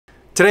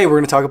Today we're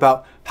going to talk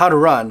about how to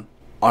run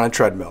on a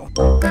treadmill.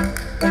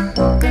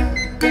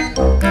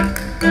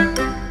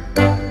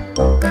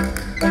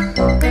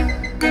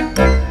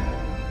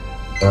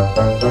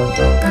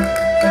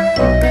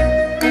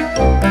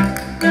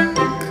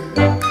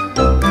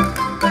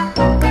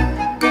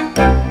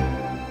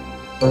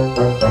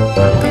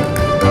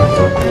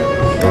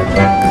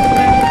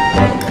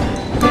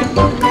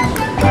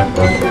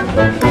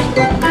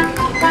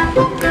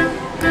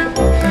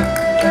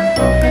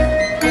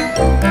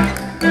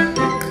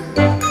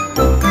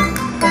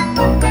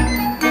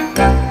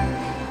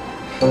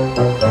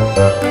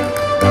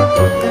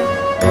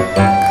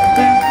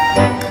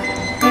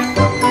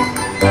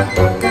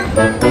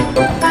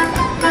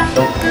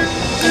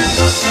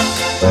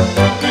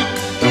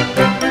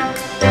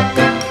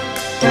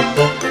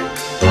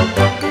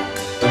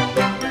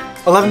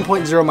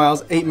 11.0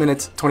 miles, 8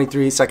 minutes,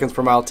 23 seconds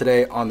per mile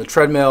today on the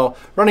treadmill,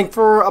 running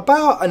for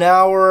about an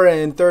hour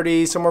and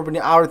 30, somewhere between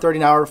an hour 30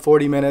 and an hour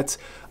 40 minutes,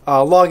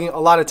 logging a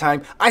lot of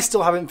time. I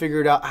still haven't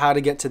figured out how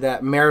to get to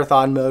that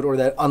marathon mode or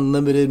that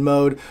unlimited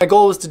mode. My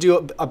goal was to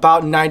do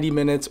about 90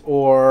 minutes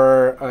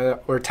or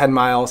 10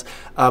 miles,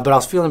 but I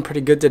was feeling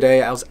pretty good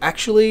today. I was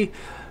actually,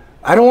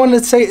 I don't want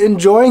to say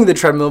enjoying the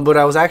treadmill, but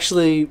I was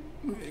actually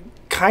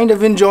kind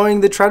of enjoying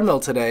the treadmill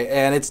today,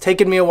 and it's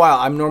taken me a while.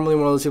 I'm normally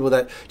one of those people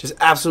that just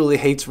absolutely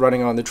hates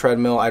running on the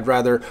treadmill. I'd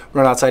rather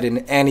run outside in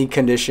any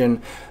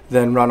condition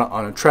than run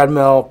on a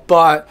treadmill,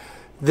 but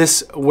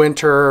this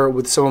winter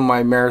with some of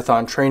my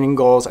marathon training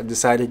goals, I've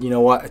decided, you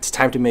know what, it's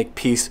time to make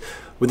peace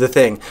with the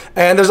thing.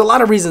 And there's a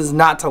lot of reasons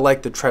not to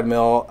like the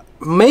treadmill.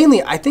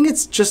 Mainly, I think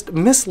it's just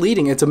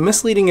misleading. It's a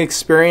misleading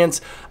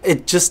experience.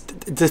 It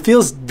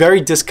feels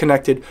very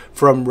disconnected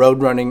from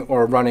road running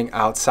or running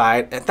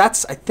outside. And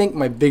that's, I think,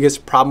 my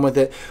biggest problem with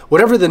it.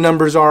 Whatever the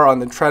numbers are on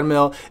the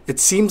treadmill, it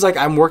seems like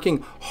I'm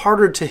working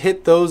harder to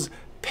hit those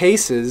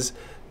paces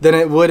than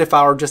it would if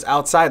I were just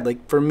outside.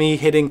 Like for me,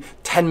 hitting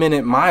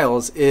 10-minute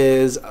miles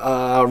is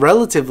a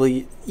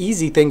relatively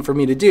easy thing for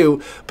me to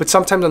do, but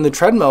sometimes on the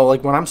treadmill,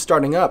 like when I'm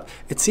starting up,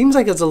 it seems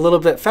like it's a little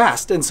bit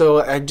fast, and so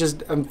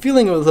I'm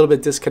feeling a little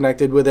bit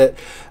disconnected with it.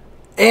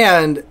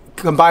 And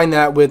combine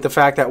that with the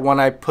fact that when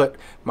I put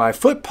my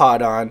foot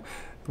pod on,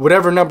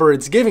 whatever number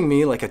it's giving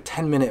me, like a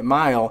 10-minute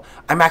mile,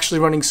 I'm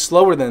actually running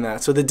slower than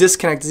that. So the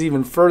disconnect is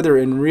even further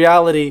in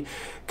reality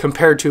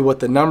compared to what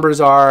the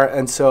numbers are,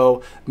 and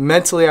so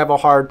mentally I have a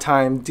hard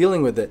time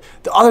dealing with it.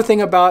 The other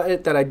thing about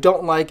it that I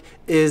don't like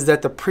is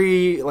that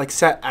the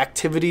set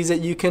activities that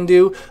you can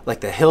do,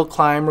 like the hill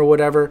climb or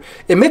whatever,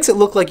 it makes it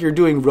look like you're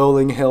doing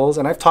rolling hills,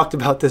 and I've talked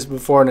about this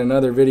before in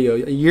another video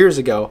years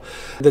ago.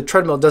 The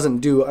treadmill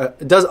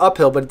it does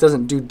uphill, but it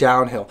doesn't do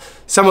downhill.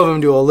 Some of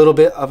them do a little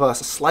bit of a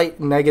slight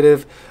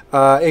negative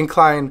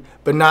incline,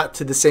 but not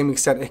to the same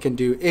extent it can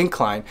do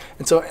incline.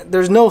 And so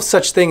there's no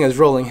such thing as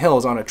rolling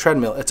hills on a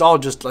treadmill. It's all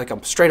just like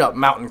a straight up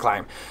mountain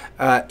climb.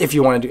 If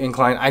you want to do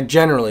incline, I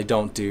generally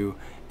don't do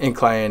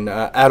incline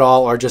at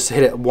all, or just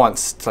hit it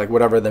once. It's like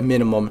whatever the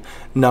minimum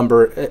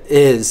number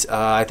is.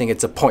 I think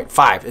it's a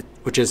 0.5,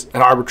 which is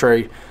an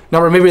arbitrary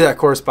number. Maybe that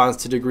corresponds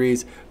to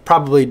degrees.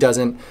 Probably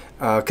doesn't,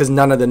 because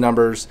none of the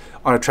numbers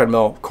on a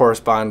treadmill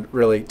correspond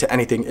really to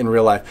anything in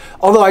real life.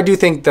 Although I do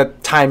think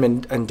that time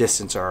and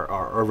distance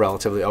are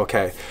relatively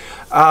okay.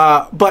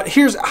 But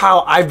here's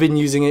how I've been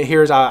using it.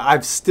 Here's how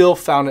I've still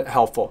found it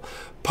helpful.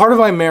 Part of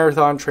my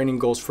marathon training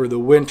goals for the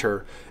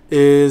winter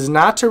is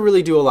not to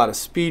really do a lot of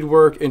speed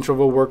work,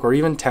 interval work, or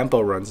even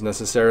tempo runs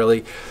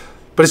necessarily,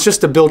 but it's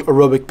just to build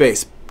aerobic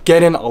base.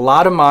 Get in a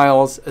lot of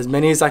miles, as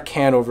many as I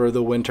can over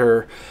the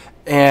winter,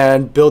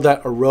 and build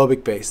that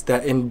aerobic base,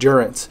 that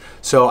endurance.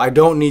 So I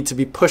don't need to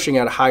be pushing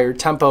at higher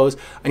tempos.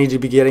 I need to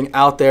be getting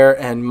out there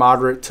and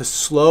moderate to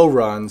slow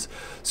runs,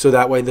 so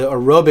that way the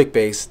aerobic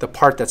base, the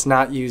part that's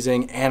not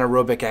using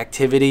anaerobic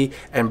activity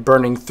and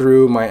burning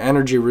through my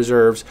energy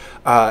reserves,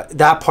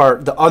 that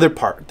part, the other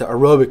part, the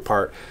aerobic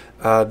part,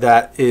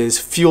 that is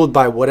fueled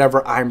by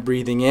whatever I'm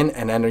breathing in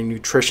and any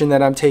nutrition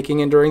that I'm taking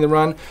in during the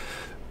run,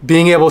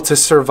 being able to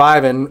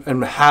survive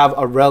and have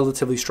a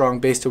relatively strong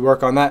base to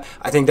work on that.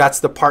 I think that's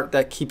the part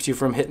that keeps you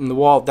from hitting the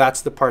wall.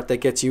 That's the part that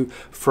gets you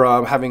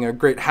from having a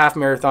great half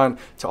marathon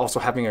to also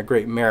having a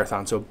great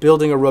marathon. So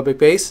building aerobic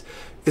base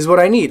is what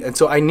I need. And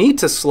so I need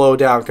to slow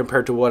down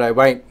compared to what I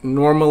might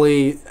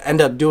normally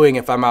end up doing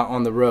if I'm out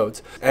on the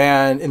roads.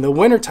 And in the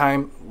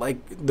wintertime, like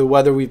the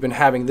weather we've been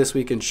having this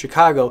week in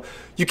Chicago,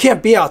 you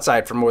can't be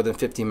outside for more than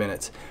 50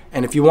 minutes.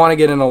 And if you want to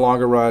get in a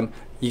longer run,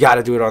 you got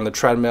to do it on the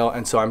treadmill.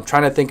 And so I'm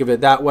trying to think of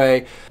it that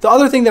way. The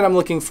other thing that I'm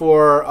looking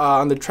for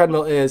on the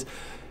treadmill is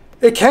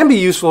it can be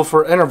useful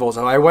for intervals.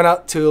 I went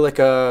out to like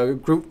a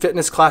group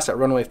fitness class at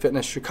Runway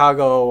Fitness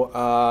Chicago,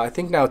 I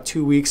think now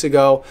 2 weeks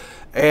ago,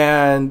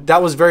 and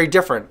that was very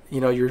different.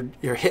 You know,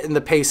 you're hitting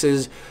the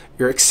paces,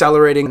 you're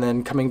accelerating and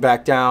then coming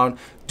back down,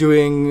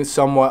 doing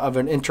somewhat of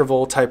an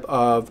interval type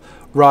of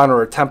run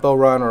or a tempo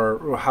run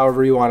or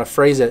however you want to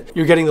phrase it,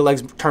 you're getting the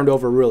legs turned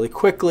over really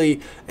quickly,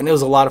 and it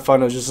was a lot of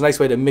fun. It was just a nice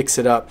way to mix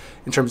it up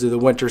in terms of the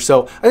winter.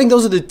 So I think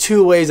those are the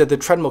two ways that the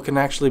treadmill can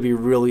actually be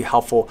really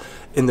helpful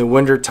in the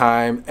winter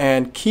time,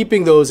 and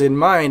keeping those in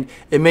mind,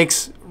 it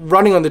makes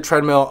running on the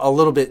treadmill a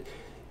little bit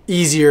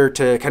easier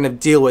to kind of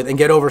deal with and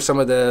get over some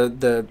of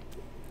the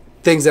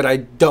things that I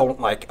don't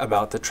like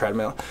about the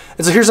treadmill.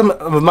 And so here's some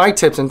of my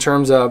tips in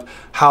terms of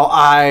how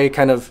I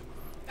kind of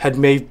had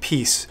made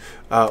peace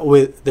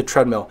with the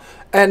treadmill.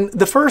 And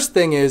the first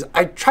thing is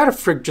I try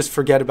to just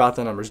forget about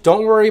the numbers.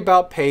 Don't worry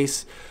about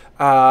pace.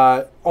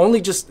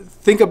 Only just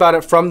think about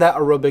it from that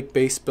aerobic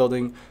base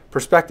building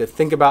perspective.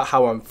 Think about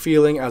how I'm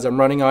feeling as I'm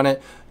running on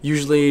it.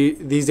 Usually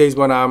these days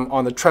when I'm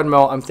on the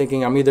treadmill, I'm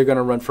thinking I'm either going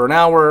to run for an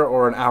hour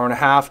or an hour and a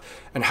half,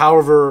 and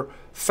however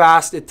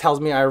fast it tells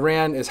me I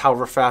ran is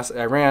however fast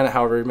I ran,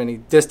 however many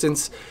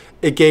distance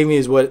it gave me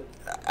is what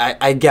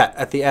I get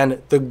at the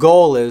end. The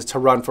goal is to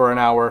run for an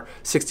hour,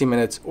 60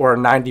 minutes, or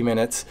 90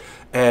 minutes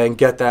and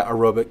get that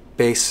aerobic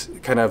base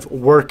kind of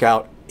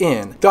workout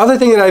in. The other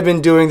thing that I've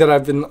been doing that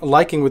I've been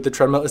liking with the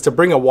treadmill is to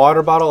bring a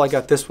water bottle. I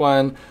got this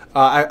one.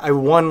 I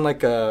won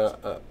like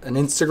an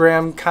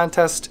Instagram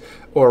contest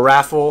or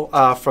raffle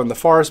from the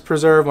Forest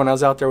Preserve when I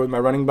was out there with my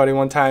running buddy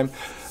one time.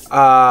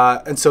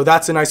 And so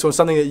that's a nice one,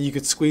 something that you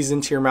could squeeze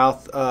into your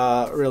mouth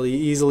really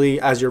easily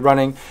as you're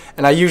running.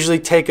 And I usually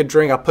take a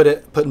drink, I'll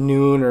put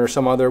Noon or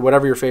some other,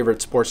 whatever your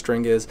favorite sports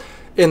drink is,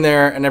 in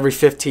there, and every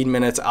 15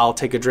 minutes I'll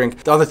take a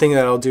drink. The other thing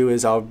that I'll do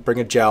is I'll bring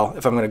a gel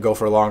if I'm going to go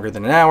for longer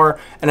than an hour,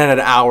 and then at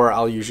an hour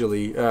I'll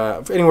usually,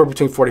 anywhere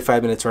between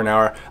 45 minutes or an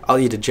hour, I'll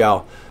eat a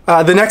gel.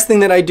 The next thing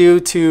that I do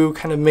to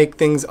kind of make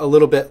things a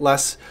little bit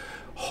less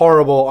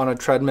horrible on a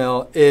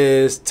treadmill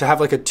is to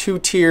have like a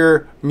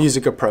two-tier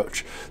music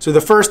approach. So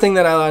the first thing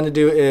that I like to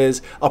do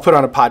is I'll put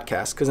on a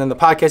podcast, because in the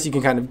podcast you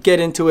can kind of get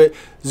into it,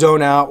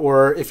 zone out,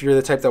 or if you're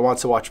the type that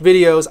wants to watch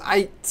videos,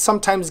 I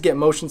sometimes get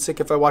motion sick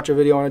if I watch a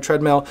video on a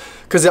treadmill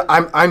because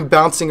I'm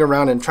bouncing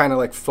around and trying to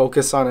like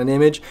focus on an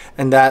image,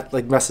 and that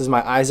like messes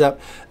my eyes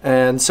up.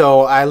 And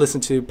so I listen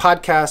to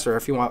podcasts, or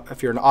if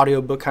you're an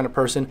audiobook kind of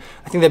person,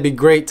 I think that'd be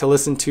great to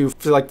listen to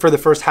for the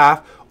first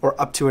half or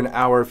up to an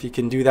hour if you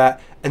can do that,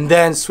 and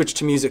then switch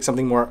to music,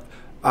 something more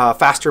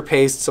faster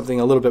paced, something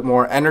a little bit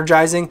more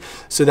energizing,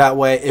 so that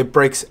way it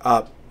breaks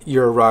up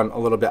your run a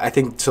little bit. I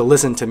think to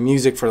listen to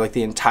music for like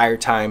the entire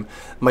time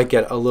might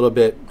get a little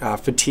bit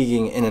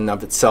fatiguing in and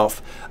of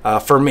itself,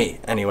 for me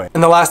anyway.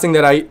 And the last thing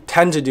that I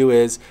tend to do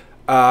is,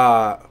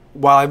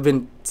 while I've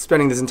been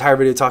spending this entire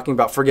video talking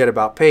about forget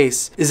about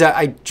pace, is that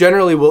I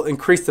generally will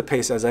increase the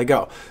pace as I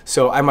go.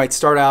 So I might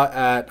start out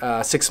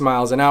at 6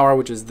 miles an hour,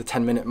 which is the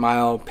 10-minute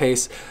mile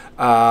pace,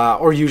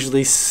 or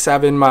usually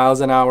 7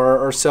 miles an hour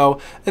or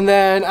so. And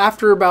then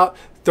after about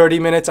 30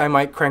 minutes, I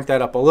might crank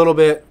that up a little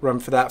bit, run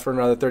for that for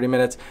another 30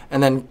 minutes,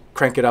 and then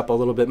crank it up a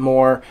little bit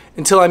more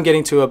until I'm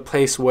getting to a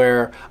place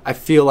where I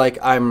feel like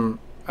I'm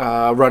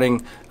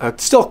running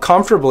still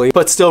comfortably,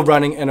 but still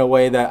running in a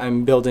way that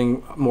I'm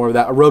building more of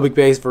that aerobic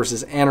base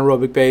versus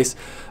anaerobic base.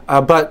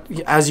 But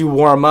as you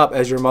warm up,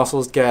 as your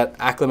muscles get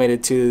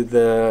acclimated to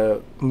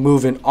the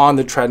movement on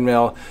the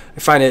treadmill, I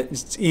find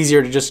it's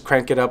easier to just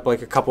crank it up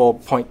like a couple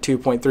 0.2,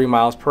 0.3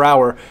 miles per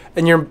hour,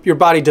 and your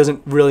body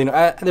doesn't really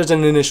know. There's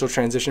an initial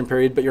transition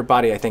period, but your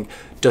body, I think,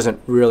 doesn't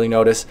really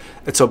notice.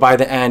 And so by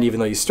the end, even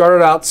though you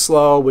started out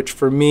slow, which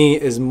for me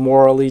is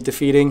morally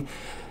defeating,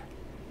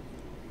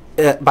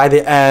 by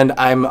the end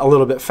I'm a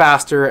little bit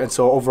faster, and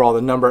so overall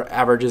the number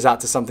averages out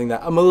to something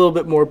that I'm a little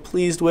bit more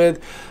pleased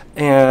with.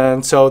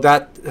 And so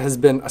that has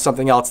been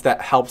something else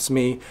that helps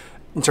me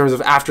in terms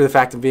of after the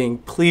fact of being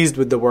pleased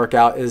with the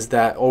workout, is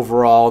that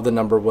overall the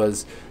number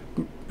was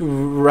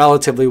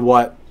relatively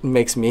what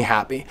makes me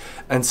happy.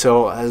 And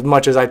so as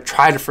much as I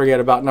try to forget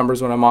about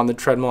numbers when I'm on the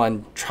treadmill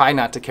and try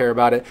not to care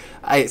about it,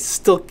 I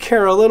still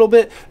care a little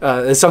bit.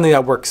 It's something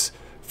that works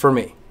for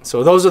me.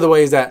 So those are the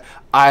ways that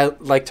I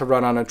like to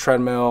run on a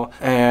treadmill,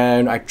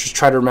 and I just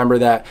try to remember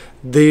that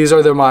these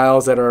are the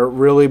miles that are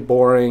really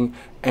boring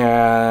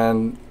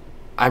and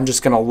I'm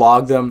just going to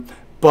log them,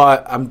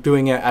 but I'm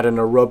doing it at an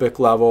aerobic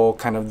level,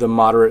 kind of the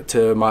moderate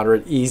to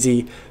moderate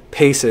easy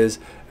paces,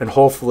 and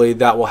hopefully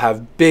that will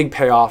have big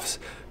payoffs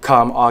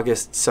come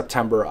August,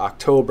 September,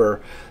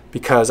 October,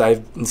 because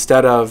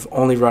instead of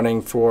only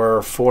running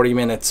for 40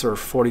 minutes or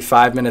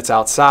 45 minutes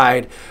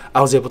outside,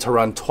 I was able to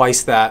run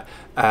twice that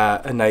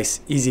at a nice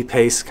easy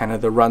pace, kind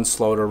of the run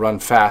slow to run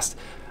fast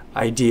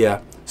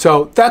idea.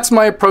 So that's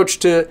my approach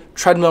to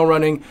treadmill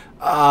running.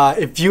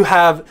 If you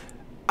have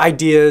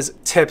ideas,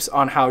 tips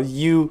on how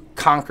you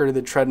conquer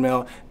the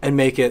treadmill and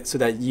make it so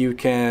that you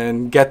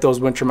can get those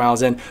winter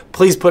miles in,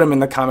 please put them in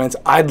the comments.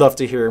 I'd love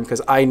to hear them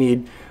because I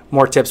need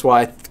more tips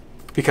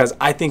because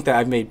I think that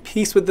I've made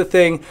peace with the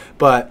thing,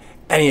 but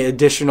any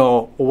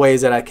additional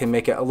ways that I can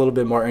make it a little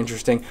bit more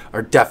interesting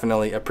are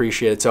definitely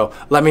appreciated. So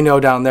let me know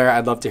down there.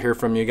 I'd love to hear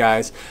from you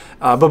guys.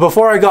 But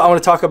before I go, I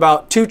want to talk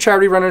about 2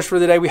 charity runners for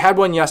the day. We had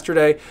one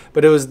yesterday,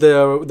 but it was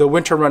the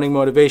winter running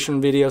motivation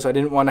video, so I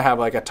didn't want to have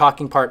like a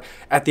talking part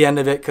at the end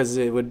of it because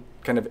it would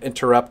kind of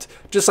interrupt,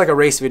 just like a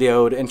race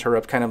video would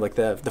interrupt kind of like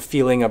the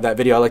feeling of that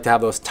video. I like to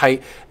have those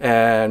tight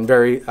and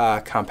very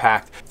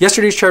compact.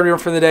 Yesterday's charity run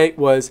for the day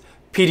was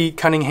PD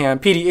Cunningham,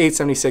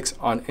 PD876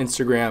 on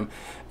Instagram.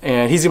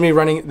 And he's going to be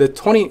running the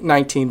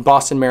 2019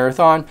 Boston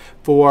Marathon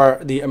for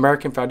the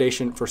American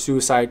Foundation for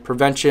Suicide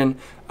Prevention,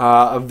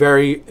 a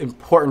very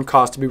important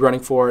cause to be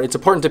running for. It's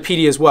important to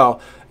PD as well,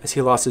 as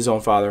he lost his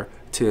own father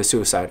to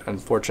suicide,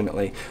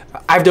 unfortunately.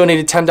 I've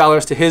donated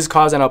 $10 to his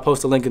cause, and I'll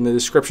post a link in the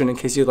description in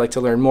case you'd like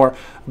to learn more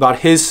about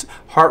his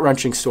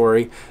heart-wrenching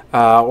story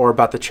or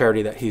about the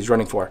charity that he's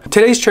running for.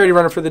 Today's charity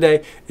runner for the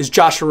day is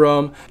Josh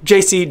Jerome,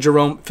 JC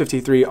Jerome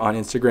 53 on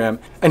Instagram,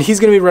 and he's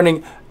going to be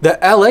running the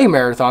LA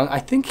Marathon. I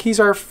think he's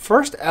our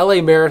first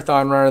LA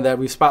Marathon runner that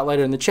we've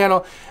spotlighted in the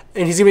channel,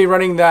 and he's going to be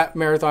running that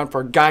marathon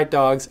for Guide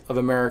Dogs of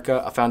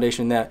America, a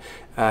foundation that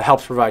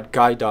helps provide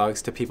guide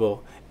dogs to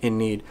people in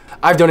need.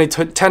 I've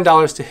donated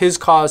 $10 to his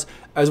cause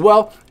as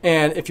well,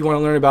 and if you want to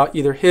learn about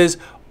either his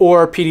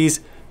or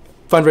PD's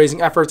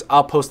fundraising efforts,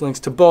 I'll post links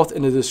to both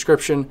in the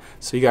description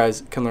so you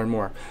guys can learn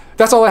more.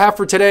 That's all I have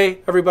for today,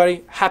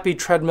 everybody. Happy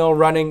treadmill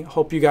running.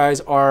 Hope you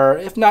guys are,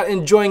 if not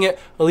enjoying it,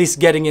 at least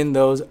getting in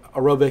those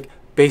aerobic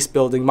base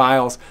building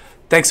miles.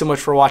 Thanks so much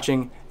for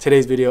watching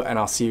today's video, and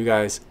I'll see you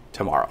guys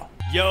tomorrow.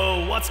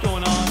 Yo, what's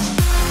going on?